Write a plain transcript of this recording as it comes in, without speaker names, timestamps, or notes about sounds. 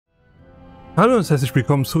Hallo und herzlich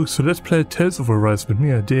willkommen zurück zu Let's Play Tales of Arise mit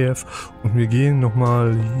mir, Dejef. Und wir gehen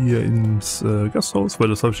nochmal hier ins Gasthaus, weil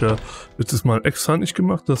das habe ich ja letztes Mal extra nicht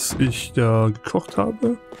gemacht, dass ich da gekocht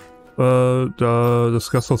habe. Da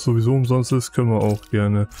das Gasthaus sowieso umsonst ist, können wir auch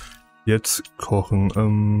gerne jetzt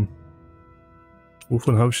kochen.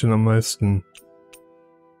 Wovon habe ich denn am meisten?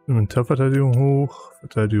 Inventarverteidigung hoch,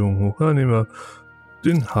 Verteidigung hoch. Ja, nehmen wir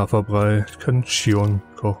den Haferbrei. Ich kann Chion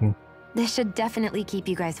kochen. This should definitely keep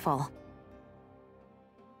you guys full.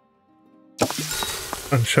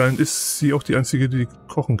 Anscheinend ist sie auch die einzige, die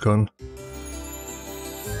kochen kann.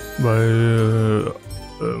 Weil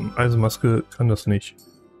Eisenmaske kann das nicht.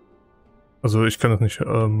 Also ich kann das nicht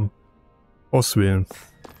auswählen.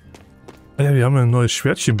 Ja, wir haben ein neues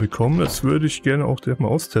Schwertchen bekommen. Das würde ich gerne auch direkt mal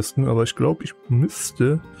austesten. Aber ich glaube, ich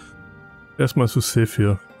müsste erstmal zu Safe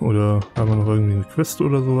hier. Oder haben wir noch irgendwie eine Quest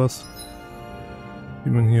oder sowas, die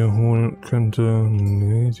man hier holen könnte?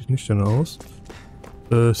 Nee, sieht nicht danach aus.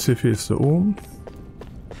 Safe hier ist da oben.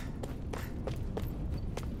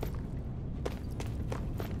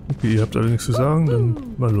 Okay, ihr habt alle nichts zu sagen,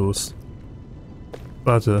 dann mal los.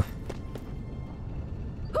 Warte.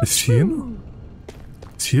 Ist hier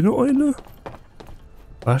eine Eule?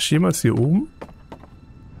 War ich jemals hier oben?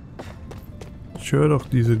 Ich höre doch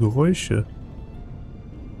diese Geräusche.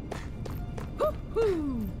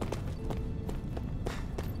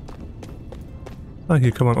 Ah,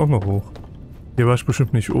 hier kann man auch noch hoch. Hier war ich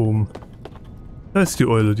bestimmt nicht oben. Da ist die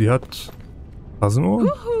Eule, die hat Hasenohren?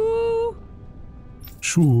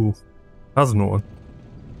 Schuh. Hasenohren.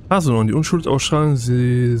 Hasenohren, die Unschuld ausstrahlen,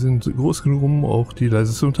 sie sind groß genug, um auch die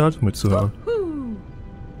leiseste Unterhaltung mitzuhören.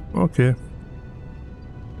 Okay.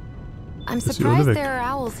 I'm surprised there are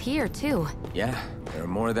owls here too. Yeah, there are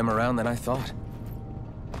more of them around than I thought.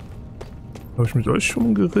 Habe ich mit euch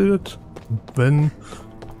schon geredet? Wenn,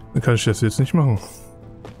 dann kann ich das jetzt nicht machen.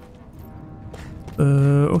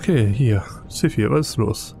 Okay, hier. Siffi, was ist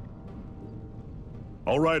los?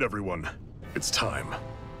 All right, everyone. It's time.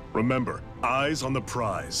 Remember, eyes on the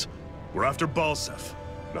prize. We're after Balsef,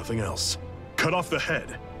 nothing else. Cut off the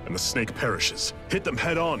head, and the snake perishes. Hit them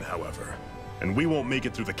head on, however, and we won't make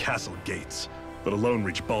it through the castle gates, let alone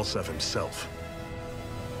reach Balsef himself.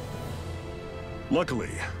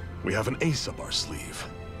 Luckily, we have an ace up our sleeve.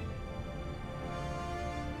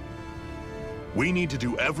 We need to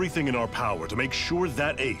do everything in our power to make sure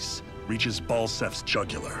that ace reaches Balsef's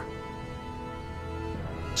jugular.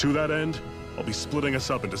 To that end, I'll be splitting us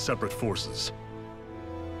up into separate forces.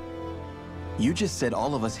 You just said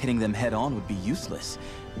all of us hitting them head-on would be useless.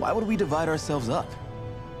 Why would we divide ourselves up?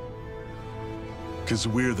 'Cause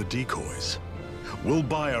we're the decoys. We'll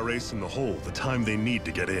buy our ace in the hole the time they need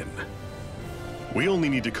to get in. We only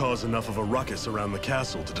need to cause enough of a ruckus around the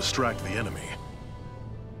castle to distract the enemy.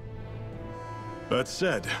 That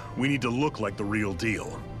said, we need to look like the real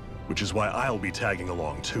deal, which is why I'll be tagging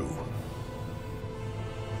along too.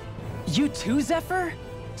 You too, Zephyr?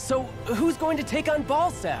 So, who's going to take on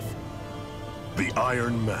Balsef? The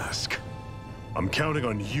Iron Mask. I'm counting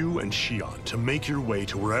on you and Shion to make your way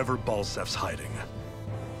to wherever Balsef's hiding.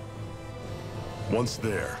 Once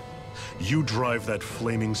there, you drive that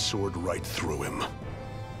flaming sword right through him.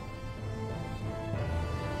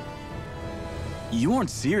 You aren't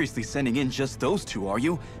seriously sending in just those two, are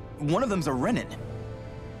you? One of them's a Renin.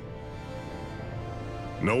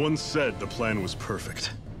 No one said the plan was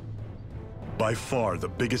perfect. By far, the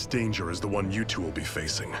biggest danger is the one you two will be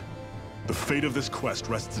facing. The fate of this quest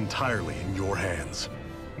rests entirely in your hands,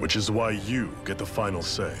 which is why you get the final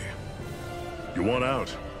say. You want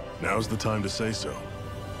out, now's the time to say so.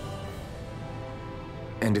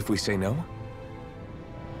 And if we say no?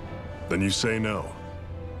 Then you say no.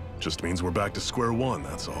 Just means we're back to square one,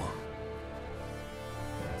 that's all.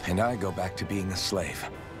 And I go back to being a slave.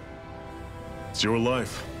 It's your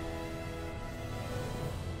life.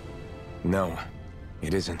 No,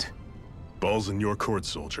 it isn't. Ball's in your court,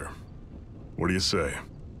 soldier. What do you say?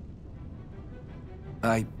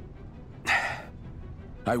 I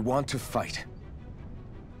want to fight.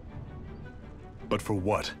 But for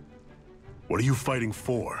what? What are you fighting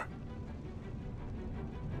for?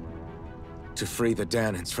 To free the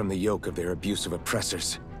Danans from the yoke of their abusive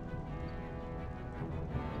oppressors.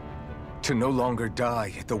 To no longer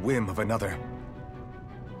die at the whim of another.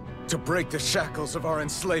 To break the shackles of our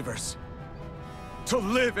enslavers. To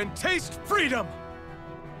live and taste freedom!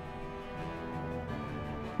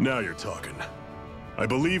 Now you're talking. I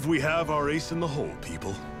believe we have our ace in the hole,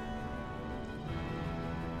 people.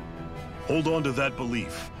 Hold on to that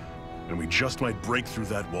belief, and we just might break through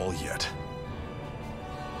that wall yet.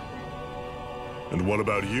 And what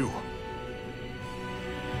about you?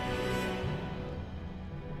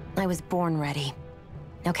 I was born ready.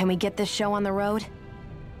 Now can we get this show on the road?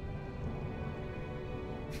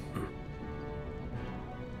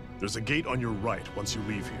 There's a gate on your right once you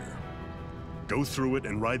leave here. Go through it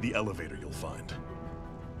and ride the elevator you'll find.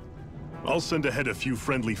 I'll send ahead a few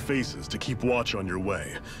friendly faces to keep watch on your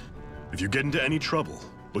way. If you get into any trouble,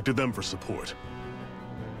 look to them for support.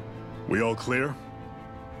 We all clear?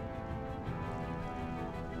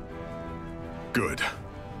 Good.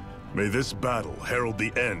 May this battle herald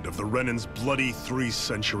the end of the Renan's bloody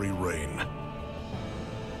 3-century reign.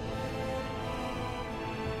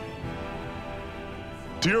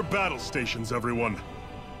 To your battle stations, everyone!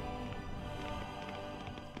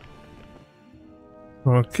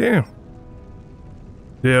 Okay.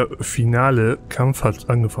 Der finale Kampf hat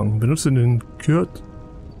angefangen. Benutze den Kürt,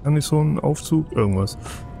 Aufzug, irgendwas.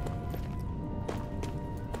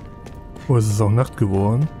 Oh, es ist auch Nacht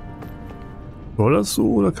geworden. War das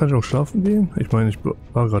so oder kann ich auch schlafen gehen? Ich meine, ich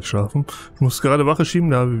war gerade schlafen. Ich muss gerade Wache schieben,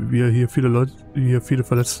 da wir hier viele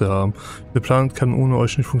Verletzte haben. Der Plan kann ohne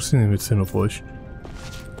euch nicht funktionieren. Wir zählen auf euch.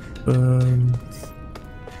 Kann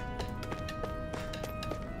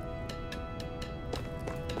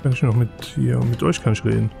ich noch mit euch kann ich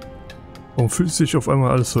reden. Warum fühlt sich auf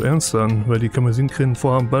einmal alles so ernst an? Weil die Kammersinkränen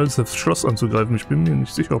vorhaben, bald das Schloss anzugreifen. Ich bin mir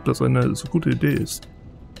nicht sicher, ob das eine so gute Idee ist.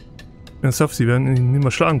 Ernsthaft, sie werden ihn nicht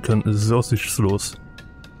mehr schlagen können. Es ist aussichtslos.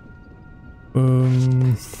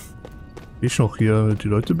 Ich noch hier die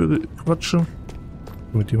Leute quatschen.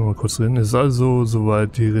 Mit dem mal kurz reden. Es ist also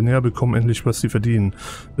soweit. Die Renner bekommen endlich, was sie verdienen.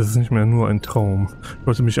 Das ist nicht mehr nur ein Traum. Ich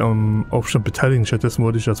wollte mich am Aufstand beteiligen. Stattdessen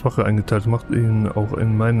wurde ich als Wache eingeteilt. Macht ihnen auch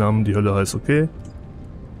in meinem Namen die Hölle heiß, okay?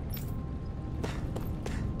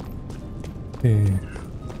 Okay,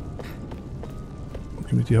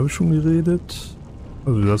 mit dir habe ich schon geredet.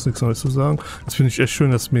 Also du hast nichts Neues zu sagen. Das finde ich echt schön,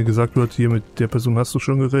 dass mir gesagt wird, hier mit der Person hast du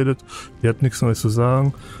schon geredet. Die hat nichts Neues zu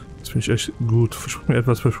sagen. Das finde ich echt gut.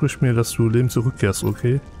 Versprich mir, dass du lebend zurückkehrst,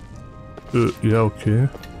 okay? Ja, okay.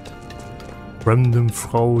 Random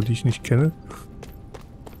Frau, die ich nicht kenne.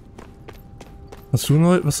 Hast du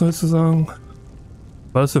was Neues zu sagen?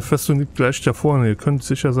 War es der Festung liegt gleich da vorne. Ihr könnt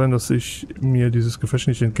sicher sein, dass ich mir dieses Gefecht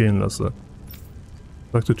nicht entgehen lasse.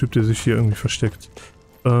 Sagt der Typ, der sich hier irgendwie versteckt.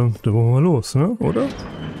 Da wollen wir mal los, ne? Oder?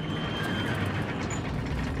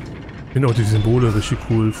 Ich finde auch die Symbole richtig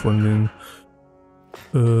cool von den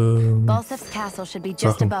Balsef's castle should be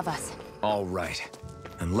just above us. All right.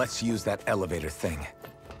 And let's use that elevator thing.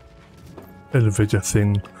 Elevator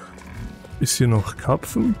thing. Ist hier noch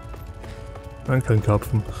Karpfen? Nein, kein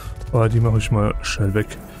Karpfen. Aber die mache ich mal schnell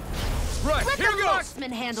weg. Right, Let here the goes!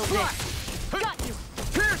 marksman handle this. Got you.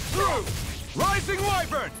 Pierce through! Rising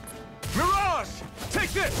Wyvern! Mirage! Take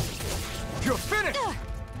this! You're finished!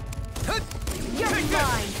 You're Take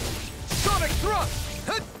mine. this! Sonic thrust!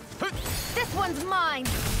 This one's mine.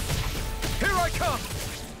 Here I come!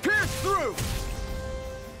 Pierce through!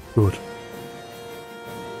 Gut.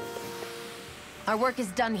 Our work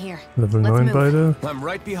is done here. Level Let's 9 move. beide. I'm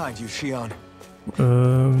right behind you, Shion.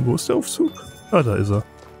 Wo ist der Aufzug? Ah, da ist er.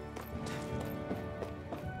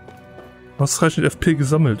 Ausreichend FP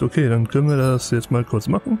gesammelt. Okay, dann können wir das jetzt mal kurz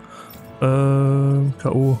machen.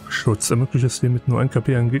 K.O.-Schutz. Ermöglicht es dir mit nur 1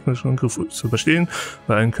 KP einen gegnerischen Angriff zu überstehen.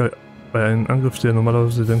 Bei einem Angriff, der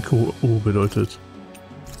normalerweise den K.O. bedeutet.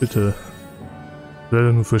 Bitte.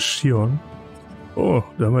 Leider nur für Shion. Oh,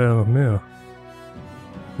 da haben wir ja noch mehr.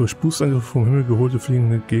 Durch Boostangriff vom Himmel geholte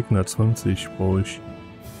fliegende Gegner 20 brauche ich.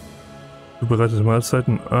 Zubereitete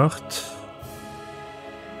Mahlzeiten 8.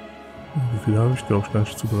 Wie viel habe ich? Glaube ich gar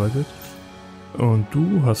nicht zubereitet. Und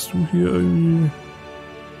hast du hier irgendwie...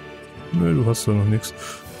 Ne, du hast da noch nichts.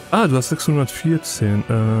 Ah, du hast 614.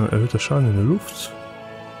 Erhöhter Schaden in der Luft.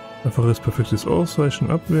 Einfaches perfektes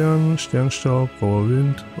Ausweichen, Abwehren, Sternstaub, rauer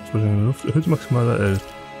Wind, Ausweichen in der Luft, erhöhte maximaler L.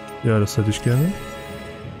 Ja, das hätte ich gerne.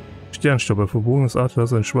 Sternstaub, ein verbogenes Adler,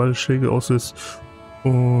 das ein Schwall schräge auslöst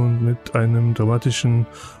und mit einem dramatischen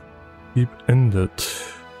Hieb endet.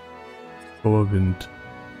 Rauer Wind.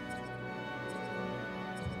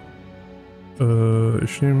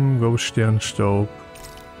 Ich nehme, glaube ich, Sternstaub.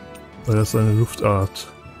 Weil das eine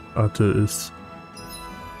Luftarte ist.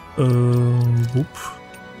 Wupp.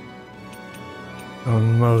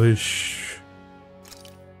 Dann mache ich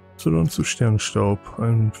Y zu Sternstaub.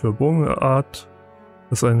 Eine verbogene Art,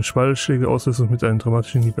 das eine Schwallschläge auslöst und mit einem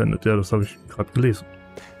dramatischen Hieb endet. Ja, das habe ich gerade gelesen.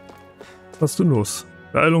 Was ist denn los?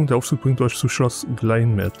 Beeilung, der Aufzug bringt euch zu Schloss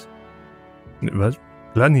Glanymed. Ne, was?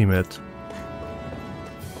 Glanymed.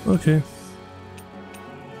 Okay.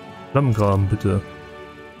 Flammengraben, bitte.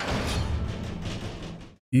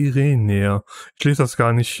 Irene. Ich lese das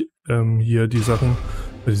gar nicht, hier die Sachen,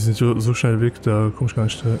 weil die sind so schnell weg, da komme ich gar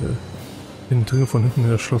nicht Den dringen von hinten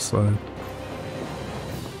in das Schloss ein.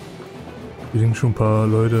 Hier liegen schon ein paar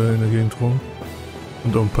Leute in der Gegend rum.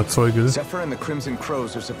 Und auch ein paar Zeuge. Zephyr and the Crimson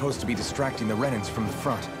Crows are supposed to be distracting the Renans from the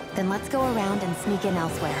front. Then let's go around and sneak in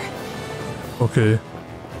elsewhere. Okay.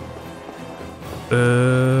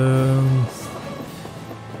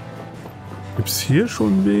 Gibt's hier schon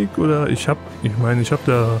einen Weg? Oder ich meine, ich habe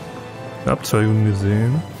da eine Abzweigung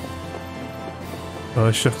gesehen. Aber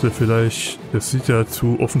ich dachte vielleicht, das sieht ja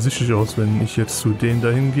zu offensichtlich aus, wenn ich jetzt zu denen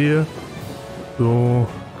dahin gehe. So,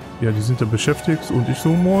 ja, die sind da beschäftigt und ich so,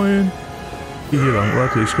 moin. Geh hier lang,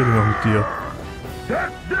 warte, ich rede noch mit dir.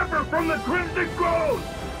 That's Zephyr from the Crimson Crows!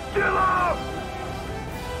 Chill out!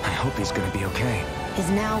 I hope he's gonna be okay. Is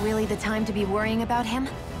now really the time to be worrying about him?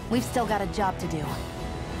 We've still got a job to do.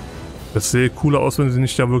 Das sähe cooler aus, wenn sie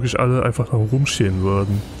nicht da wirklich alle einfach noch rumstehen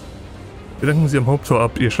würden. Wir lenken sie am Haupttor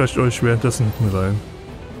ab, ihr schleicht euch währenddessen hinten rein.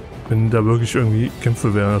 Wenn da wirklich irgendwie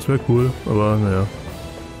Kämpfe wären, das wäre cool, aber naja.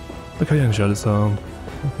 Man kann ja nicht alles haben.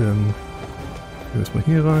 Okay, dann gehen wir erstmal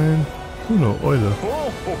hier rein. Eine Eule.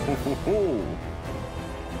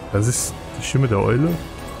 Das ist die Stimme der Eule.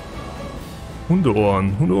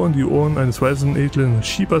 Hundeohren. Hundeohren, die Ohren eines weisen, edlen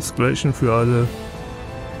Schiebers gleichen für alle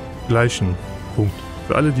gleichen. Punkt.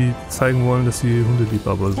 Für alle, die zeigen wollen, dass sie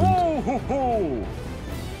Hundeliebhaber sind.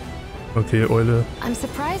 Okay, Eule. I'm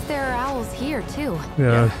surprised there are owls here too.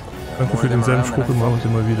 Ja, danke für denselben Spruch immer und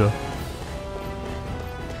immer wieder.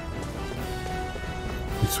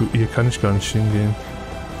 Zu ihr kann ich gar nicht hingehen.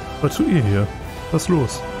 Aber zu ihr hier. Was ist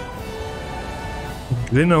los?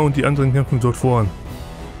 Lena und die anderen kämpfen dort voran.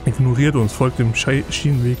 Ignoriert uns, folgt dem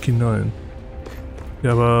Schienenweg hinein.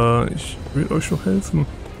 Ja, aber ich will euch doch helfen.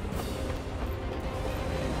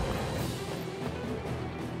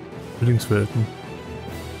 Linkswelten.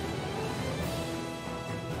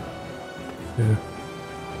 Okay.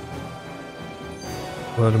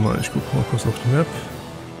 Warte mal, ich gucke mal kurz auf die Map.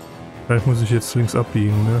 Vielleicht muss ich jetzt links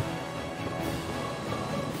abbiegen, ne?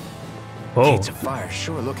 Oh. Gates of fire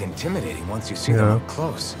sure look intimidating once you see them up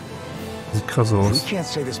close. Sieht krass aus. We can't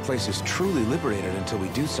say this place is truly liberated until we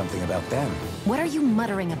do something about them. What are you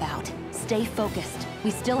muttering about? Stay focused.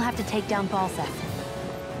 We still have to take down Balsef.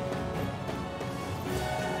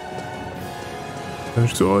 Kann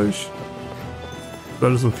ich zu euch? Ist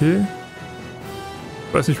alles okay?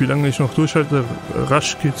 Ich weiß nicht, wie lange ich noch durchhalte.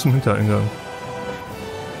 Rasch geht zum Hintereingang.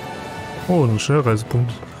 Oh, ein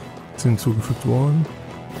Schnellreisepunkt ist hinzugefügt worden.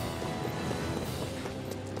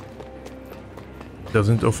 Da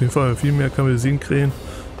sind auf jeden Fall viel mehr Kamelsienkrähen,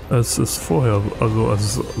 als es vorher, also als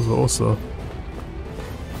es so aussah.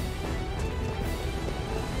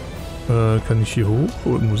 Kann ich hier hoch?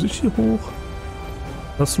 Und muss ich hier hoch?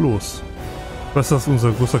 Was ist los? Ich weiß, dass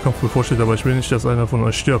unser großer Kampf bevorsteht, aber ich will nicht, dass einer von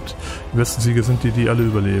euch stirbt. Die besten Siege sind die, die alle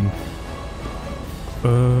überleben.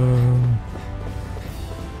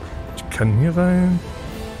 Ich kann hier rein.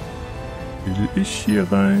 Will ich hier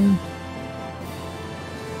rein?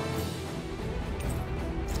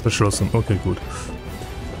 Verschlossen. Okay, gut.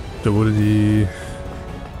 Da wurde die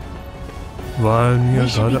Wahl mir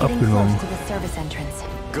gerade abgenommen.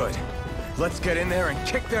 Good. Let's get in there and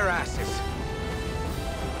kick their asses.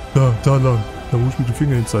 Da lang. Da wo ich mit dem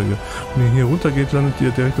Finger hin zeige. Wenn ihr hier runter geht, landet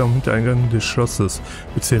ihr direkt am Hintereingang des Schlosses.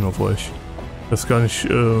 Wir zählen auf euch. Das ist gar nicht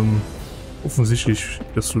offensichtlich,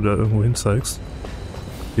 dass du da irgendwo hin zeigst.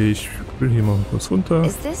 Okay, ich will hier mal kurz runter.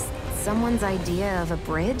 Is this someone's idea of a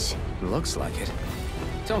bridge? Looks like it.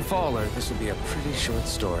 Don't fall or this will be a pretty short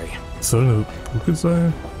story. Das soll eine Brücke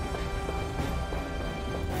sein?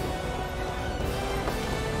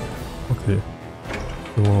 Okay.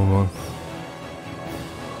 Gucken wir mal.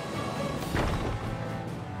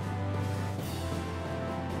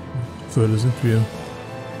 Zur Hölle sind wir.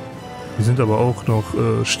 Wir sind aber auch noch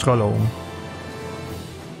Strahlaugen.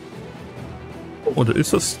 Oder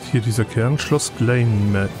ist das hier dieser Kern? Schloss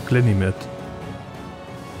Glanymed.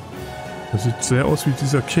 Das sieht sehr aus wie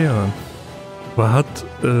dieser Kern. Aber hat,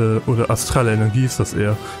 oder astrale Energie ist das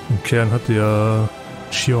eher. Im Kern hat der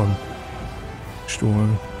Chion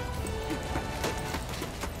gestohlen.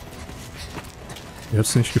 Mir hat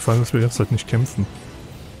es nicht gefallen, dass wir jetzt halt nicht kämpfen.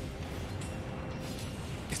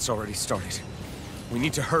 It's already started. We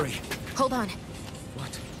need to hurry. Hold on.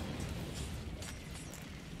 What?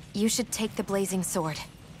 You should take the blazing sword.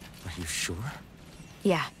 Are you sure?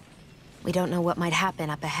 Yeah. We don't know what might happen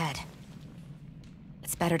up ahead.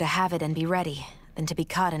 It's better to have it and be ready than to be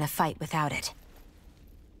caught in a fight without it.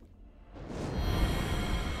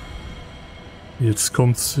 Jetzt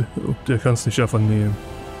kommt's. Der kann's nicht einfach nehmen.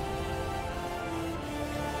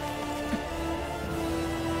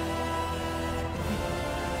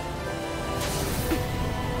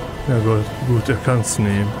 Ja gut, er kann's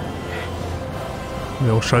nehmen.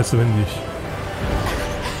 Wäre auch scheiße, wenn nicht.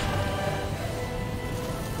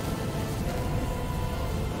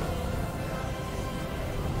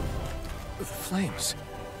 The flames.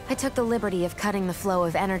 I took the liberty of cutting the flow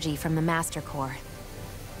of energy from the Master Core.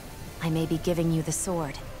 I may be giving you the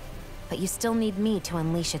sword, but you still need me to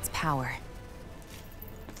unleash its power.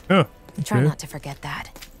 Ja, Try okay. not to forget that.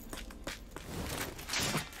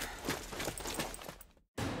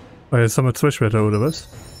 Ah, jetzt haben wir 2 Schwerter, oder was?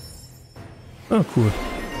 Ah, cool.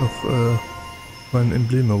 Noch, mein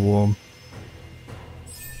Emblemerwurm.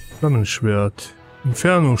 Flammenschwert.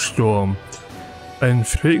 Inferno-Sturm. Ein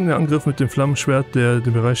fegender Angriff mit dem Flammenschwert, der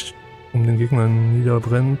den Bereich um den Gegner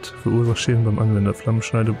niederbrennt, verursacht Schäden beim Anwender.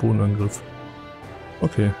 Flammenschneide, Bodenangriff.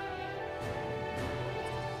 Okay.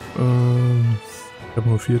 Ich habe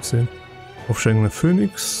nur 14. Aufsteigender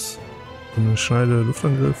Phönix. Schneide,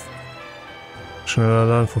 Luftangriff. Schneller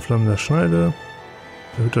Laden von flammender Schneide.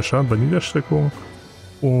 Erhöhter Schaden bei Niederstreckung.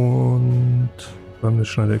 Und flammende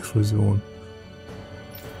Schneide, Explosion.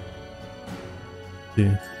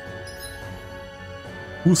 Okay.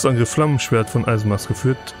 Fußangriff, Flammenschwert von Eisenmaske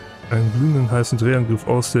führt einen glühenden heißen Drehangriff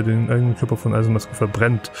aus, der den eigenen Körper von Eisenmaske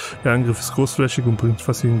verbrennt. Der Angriff ist großflächig und bringt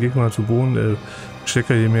fast jeden Gegner zu Boden.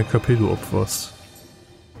 Stärker, je mehr KP du opferst.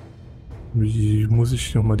 Wie muss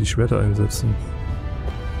ich nochmal die Schwerter einsetzen?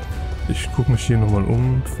 Ich gucke mich hier nochmal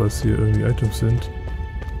um, falls hier irgendwie Items sind.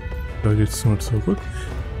 Da geht's nur zurück.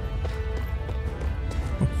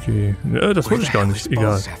 Okay. Ja, das wollte ich gar nicht.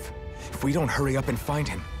 Egal. If we don't hurry up and find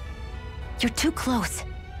him. You're too close.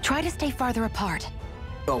 Try to stay farther apart.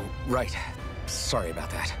 Oh, right. Sorry about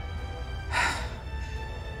that.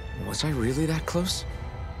 Was I really that close?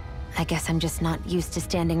 I guess I'm just not used to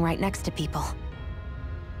standing right next to people.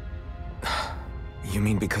 You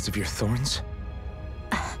mean because of your thorns?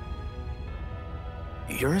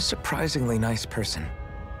 You're a surprisingly nice person.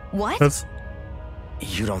 What? Das,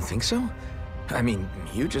 You don't think so? I mean,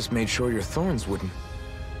 you just made sure your thorns wouldn't...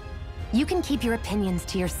 You can keep your opinions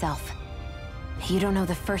to yourself. You don't know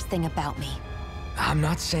the first thing about me. I'm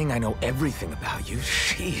not saying I know everything about you.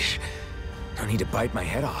 Sheesh. No need to bite my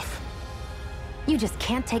head off. You just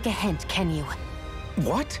can't take a hint, can you?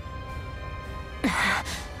 What?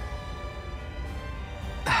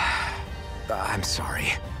 I'm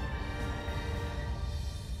sorry.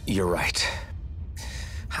 You're right.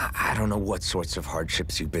 I don't know what sorts of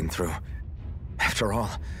hardships you've been through. After all,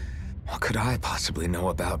 what could I possibly know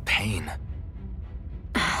about pain?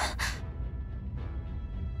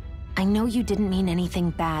 I know you didn't mean anything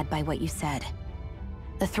bad by what you said.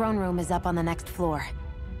 The throne room is up on the next floor.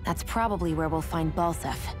 That's probably where we'll find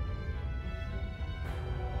Balsef.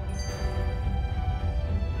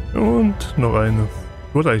 und noch eine.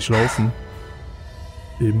 Ich wollte eigentlich laufen.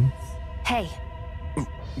 Eben. Hey,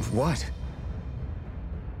 What?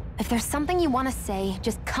 if there's something you want to say,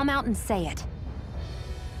 just come out and say it.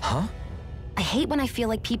 Huh? I hate when I feel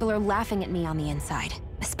like people are laughing at me on the inside.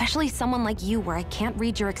 Especially someone like you where I can't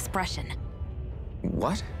read your expression.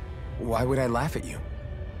 What? Why would I laugh at you?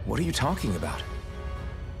 What are you talking about?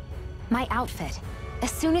 My outfit.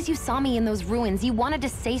 As soon as you saw me in those ruins, you wanted to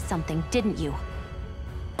say something, didn't you?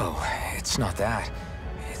 Oh, it's not that.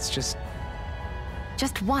 It's just...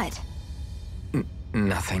 Just what?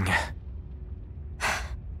 nothing.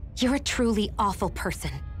 You're a truly awful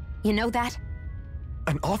person. You know that?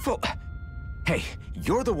 An awful... Hey,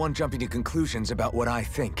 you're the one jumping to conclusions about what I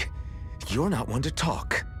think. You're not one to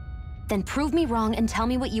talk. Then prove me wrong and tell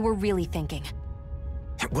me what you were really thinking.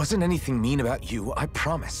 It wasn't anything mean about you, I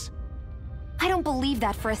promise. I don't believe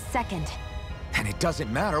that for a second. And it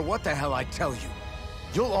doesn't matter what the hell I tell you.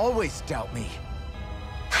 You'll always doubt me.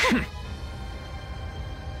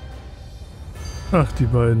 Ach, die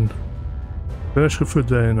beiden. Schrift für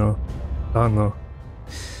Dana. Dana.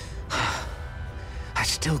 I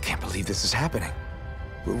still can't believe this is happening.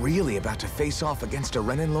 We're really about to face off against a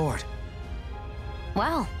Renin Lord.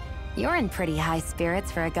 Well, you're in pretty high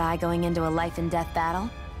spirits for a guy going into a life-and-death battle.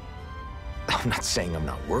 I'm not saying I'm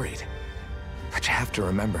not worried. But you have to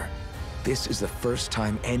remember, this is the first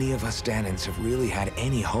time any of us Danans have really had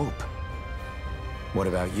any hope. What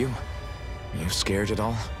about you? You scared at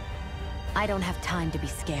all? I don't have time to be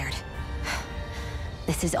scared.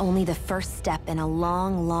 This is only the first step in a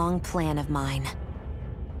long, long plan of mine.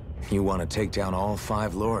 You want to take down all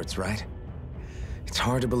 5 lords, right? It's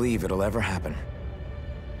hard to believe it'll ever happen.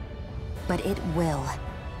 But it will.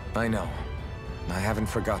 I know. I haven't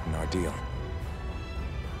forgotten our deal.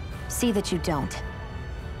 See that you don't.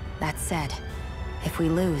 That said, if we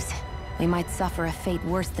lose, we might suffer a fate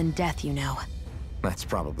worse than death, you know. That's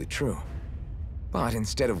probably true. But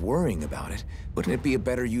instead of worrying about it, wouldn't it be a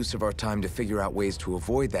better use of our time to figure out ways to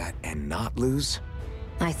avoid that and not lose?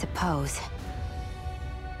 I suppose.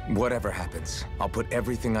 Whatever happens, I'll put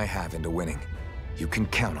everything I have into winning. You can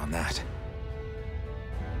count on that.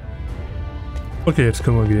 Okay, jetzt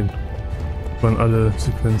können wir gehen. Das waren alle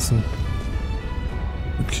Sequenzen.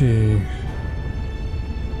 Okay.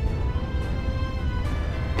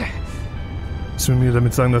 Willst du mir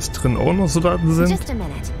damit sagen, dass drin auch noch Soldaten sind?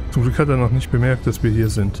 Zum Glück hat er noch nicht bemerkt, dass wir hier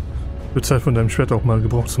sind. Wird Zeit von deinem Schwert auch mal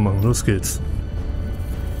Gebrauch zu machen. Los geht's.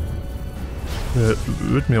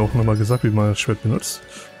 Wird mir auch nochmal gesagt, wie man das Schwert benutzt.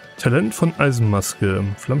 Talent von Eisenmaske.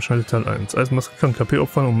 Flammenschneide Teil 1. Eisenmaske kann KP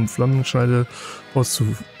opfern, um flammende Schneide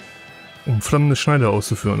auszuführen.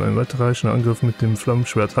 Ein weiterreichender Angriff mit dem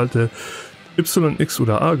Flammenschwert. Halte Y, X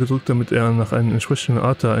oder A gedrückt, damit er nach einem entsprechenden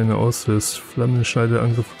Art eine auslöst. Flammende Schneide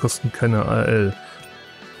Angriffe kosten keine AL.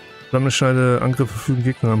 Flammende Schneide Angriffe fügen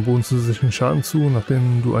Gegnern am Boden zusätzlichen Schaden zu.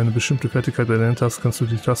 Nachdem du eine bestimmte Fertigkeit erlernt hast, kannst du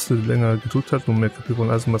die Taste länger gedrückt halten, um mehr KP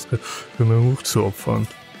von Eisenmaske für mehr Move zu opfern.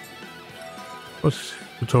 Und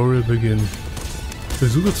Tutorial beginnt.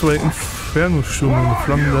 Versuche zwei Inferno-Stürme mit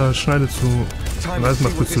flammender Schneide an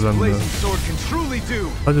Eisenmaske zu landen.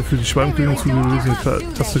 Halte für die Schwalbenklinge zugewiesene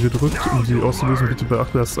Taste gedrückt, um sie auszulösen. Bitte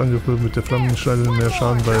beachte, dass Angriffe mit der flammenden Schneide mehr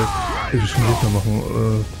Schaden bei kritischen Gegnern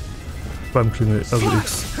machen. Schwalbenklinge, also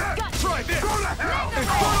X.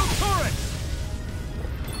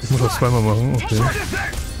 Ich muss das zweimal machen, okay.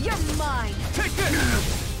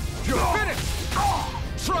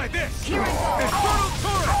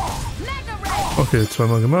 Okay,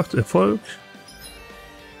 zweimal gemacht, Erfolg.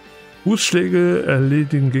 Fußschläge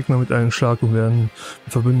erledigen Gegner mit einem Schlag und werden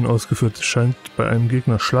mit Verbünden ausgeführt. Es scheint bei einem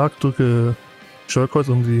Gegner Schlag, drücke Steuerkreuz,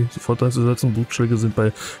 um sie sofort einzusetzen. Blutschläge sind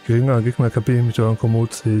bei geringer Gegner-KP mit der Kombo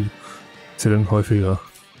zählen häufiger.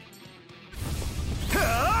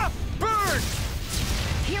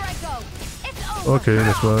 Okay,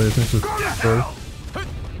 das war jetzt nicht so toll.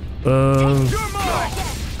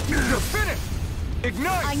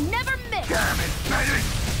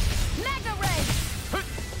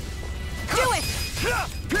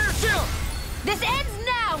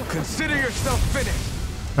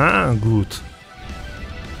 Ah, gut.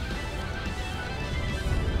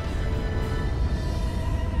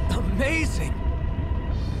 Amazing.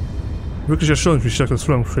 Wirklich erstaunlich, wie stark das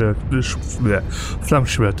Flammenschwert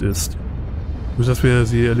ist. Nur, dass wir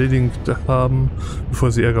sie erledigt haben,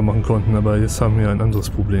 bevor sie Ärger machen konnten, aber jetzt haben wir ein anderes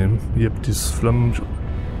Problem. Ihr habt dieses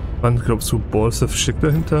Flammenband, glaubst du, Balsef steckt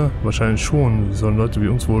dahinter? Wahrscheinlich schon. Die sollen Leute wie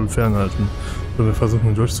uns wohl fernhalten. Sollen wir versuchen,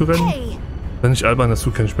 ihn durchzurennen? Hey. Sei nicht albern, dass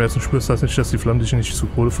du keine Schmerzen spürst, heißt nicht, dass die Flammen dich nicht zu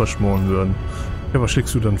Kohle verschmoren würden. Ja, was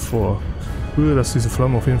schlägst du dann vor? Früher, dass diese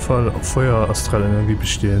Flammen auf jeden Fall auf Feuer-Astralenergie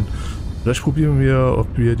bestehen. Vielleicht probieren wir, ob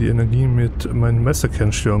wir die Energie mit meinem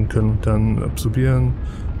Meisterkern steuern können und dann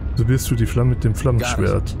absorbierst du die Flamme mit dem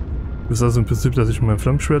Flammenschwert. Das ist also im Prinzip, dass ich mein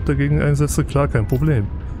Flammenschwert dagegen einsetze? Klar, kein Problem.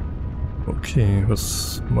 Okay,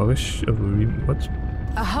 was mache ich? Also wie, was?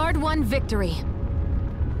 A hard-won victory.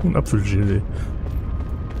 Ein Apfelgelee.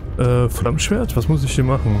 Flammenschwert? Was muss ich hier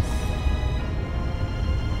machen?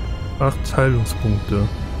 8 Heilungspunkte.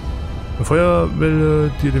 Eine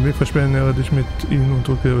Feuerwelle, die den Weg versperren, nähere dich mit ihnen und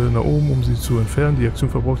drücke nach oben, um sie zu entfernen. Die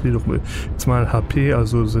Aktion verbraucht jedoch jetzt mal HP,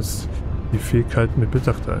 also setzt die Fähigkeit mit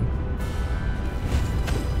Bedacht ein.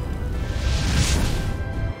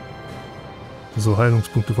 So,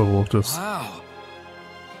 Heilungspunkte verbraucht das.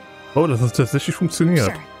 Oh, das hat tatsächlich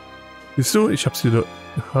funktioniert. Siehst du, ich hab's dir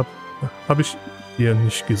hab ich dir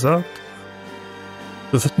nicht gesagt.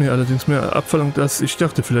 Das hat mir allerdings mehr abverlangt, als ich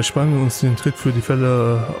dachte. Vielleicht sparen wir uns den Trick für die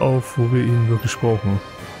Fälle auf, wo wir ihn wirklich brauchen.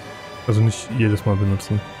 Also nicht jedes Mal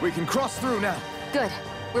benutzen. Good.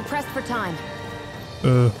 We're pressed for time.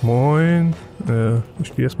 Moin.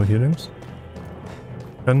 Ich gehe erstmal hier links.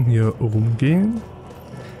 Kann hier rumgehen.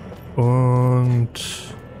 Und...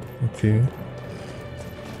 Okay.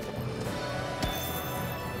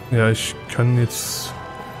 Ja, ich kann jetzt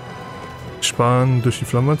sparen, durch die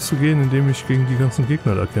Flamme zu gehen, indem ich gegen die ganzen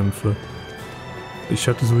Gegner da kämpfe. Ich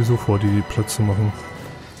hatte sowieso vor, die Platz zu machen.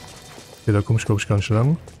 Okay, da komme ich glaube ich gar nicht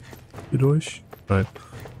lang. Hier durch? Nein,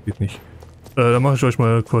 geht nicht. Dann mache ich euch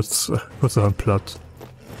mal kurzerhand platt.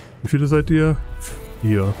 Wie viele seid ihr?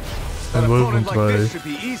 4. Ein Wolf und 3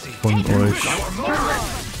 von euch.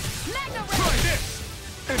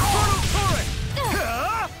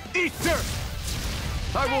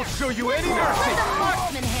 I won't show you any mercy! The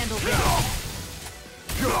marksman handles it!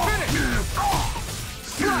 You're finished!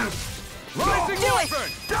 Rising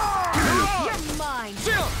Wyvern! You're mine!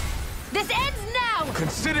 This ends now!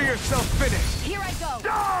 Consider yourself finished! Here I go!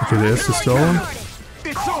 Okay, der erste ist down.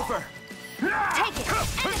 It's over! Take it!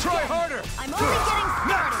 And Try harder! I'm only getting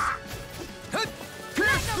started!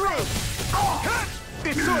 Pierce through!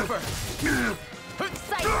 It's over!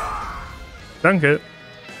 Danke.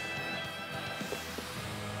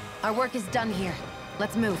 Our work is done here.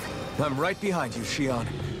 Let's move. I'm right behind you, Shion.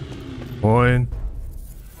 Moin.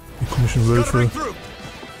 Die komischen Wölfe.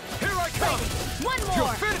 Here I come. One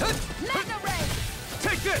more. Mega Ray.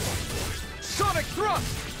 Take this. Sonic thrust.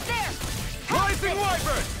 There. Rising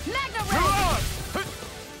Wyvern. Mega You're Ray. on.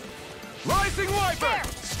 Rising Wyvern. There.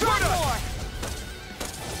 Straight One up. more.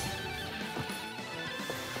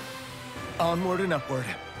 Onward and upward.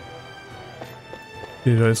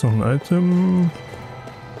 Okay, da ist noch ein Item.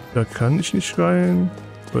 Da kann ich nicht rein,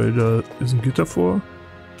 weil da ist ein Gitter vor.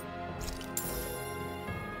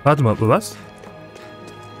 Warte mal, was?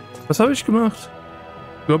 Was habe ich gemacht?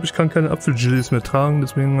 Ich glaube, ich kann keine Apfelgelis mehr tragen,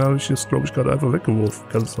 deswegen habe ich es, glaube ich, gerade einfach weggeworfen.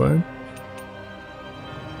 Kann es sein?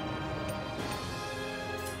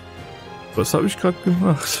 Was habe ich gerade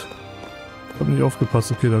gemacht? Ich habe nicht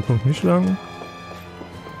aufgepasst. Okay, da kommt nicht lang.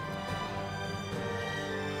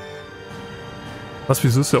 Was,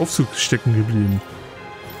 wieso ist der Aufzug stecken geblieben?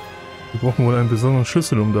 Wir brauchen wohl einen besonderen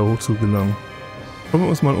Schlüssel, um da hoch zu gelangen. Schauen wir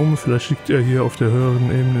uns mal um, vielleicht liegt er hier auf der höheren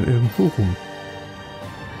Ebene irgendwo rum.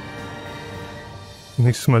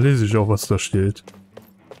 Nächstes Mal lese ich auch, was da steht.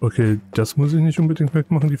 Okay, das muss ich nicht unbedingt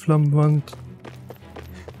wegmachen, die Flammenwand.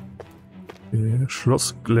 Okay,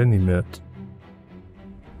 Schloss Glanymed.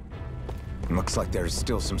 Looks like there's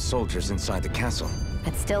still some soldiers inside the castle.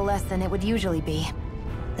 It's still less than it would usually be.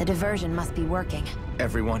 The diversion must be working.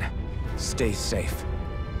 Everyone, stay safe.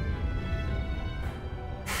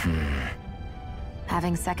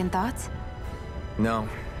 Having second thoughts? No,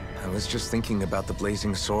 I was just thinking about the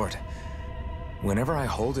blazing sword. Whenever I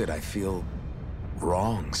hold it, I feel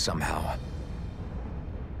wrong somehow.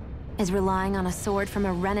 Is relying on a sword from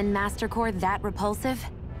a Renin Master Core that repulsive?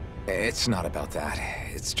 It's not about that.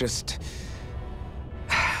 It's just...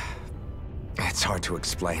 It's hard to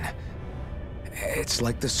explain. It's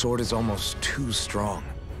like the sword is almost too strong.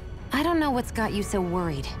 I don't know what's got you so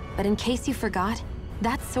worried, but in case you forgot,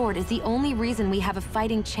 that sword is the only reason we have a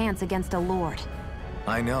fighting chance against a lord.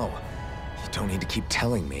 I know. You don't need to keep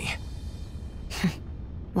telling me.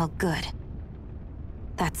 Well, good.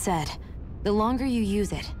 That said, the longer you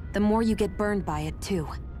use it, the more you get burned by it too.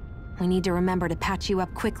 We need to remember to patch you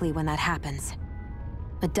up quickly when that happens.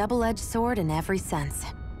 A double-edged sword in every sense.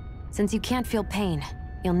 Since you can't feel pain,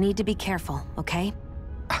 you'll need to be careful, okay?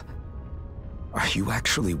 Are you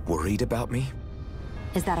actually worried about me?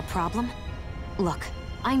 Is that a problem? Look,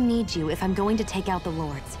 I need you if I'm going to take out the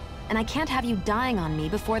lords, and I can't have you dying on me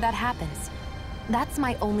before that happens. That's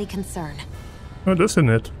my only concern. Ja, das ist ja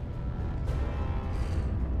nett.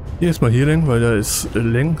 Hier erstmal hier lang, weil da ist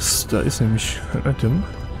längs, da ist nämlich ein Item.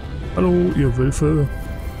 Hallo, ihr Wölfe.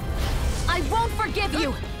 I won't forgive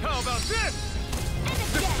you! How about this?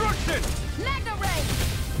 Destruction! Mega Ray!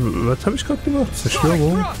 Was habe ich gerade gemacht?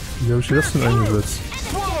 Zerstörung? Wie habe ich das denn eingesetzt?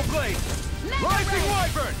 Swallow Blade! Rising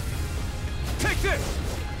Wyvern! Take this!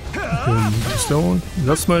 Ist da unten?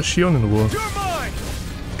 Lass mal Shion in Ruhe. You're mine!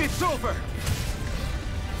 It's over!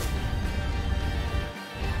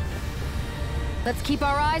 Let's keep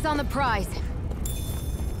our eyes on the prize.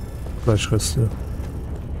 Fleischreste.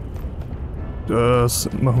 Das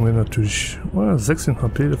machen wir natürlich. Oh, 16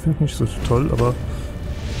 HP, das finde ich nicht so toll, aber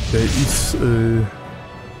der ist ein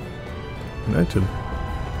Item.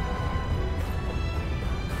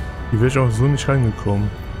 Die wäre ich auch so nicht reingekommen.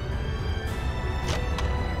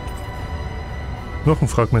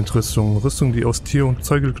 Knochenfragmentrüstung. Rüstung, die aus Tier- und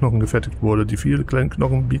Zeugelknochen gefertigt wurde. Die vielen kleinen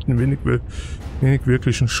Knochen bieten wenig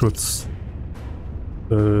wirklichen Schutz.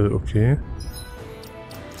 Okay.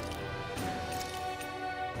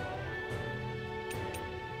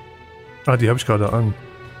 Ah, die habe ich gerade an.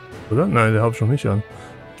 Oder? Nein, die habe ich noch nicht an.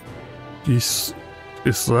 Es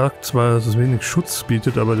sagt zwar, dass es wenig Schutz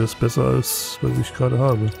bietet, aber das ist besser als was ich gerade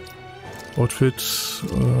habe. Outfit.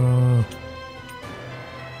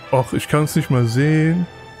 Ach, ich kann es nicht mal sehen.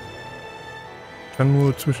 Ich kann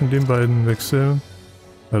nur zwischen den beiden wechseln.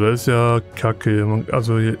 Ja, das ist ja kacke.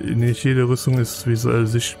 Also nicht jede Rüstung ist visuell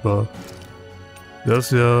sichtbar.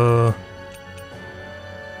 Das ist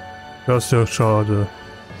ja schade.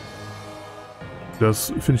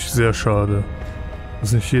 Das finde ich sehr schade.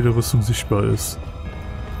 Dass nicht jede Rüstung sichtbar ist.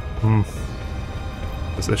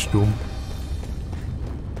 Das ist echt dumm.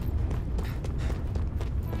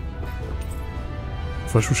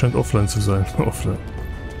 Falsch scheint offline zu sein. Offline.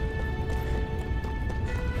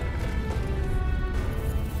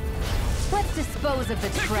 Let's dispose of the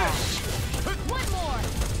trash. One more.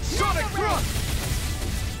 Sonic thrust!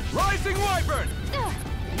 Rising Wyvern!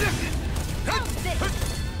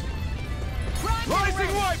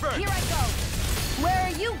 Rising Wyvern! Here I go. Where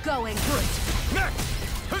are you going? Next!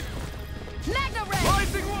 Mega Ray!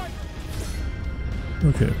 Rising Wyvern!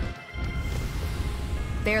 Okay.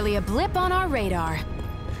 Barely a blip on our radar.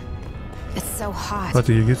 It's so hot.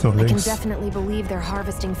 Warte, hier geht's noch I can links. definitely believe they're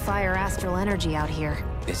harvesting fire astral energy out here.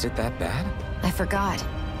 Is it that bad? I forgot.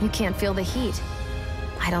 You can't feel the heat.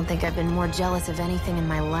 I don't think I've been more jealous of anything in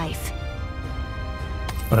my life.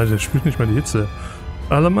 Alter, der spürt nicht mal die Hitze.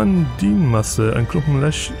 Alamandinmasse, ein Klumpen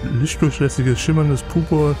lichtdurchlässiges, schimmerndes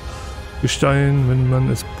Purpurgestein. Wenn man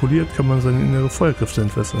es poliert, kann man seine innere Feuerkräfte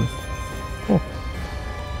entwässern. Oh.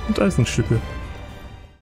 Und Eisenstücke.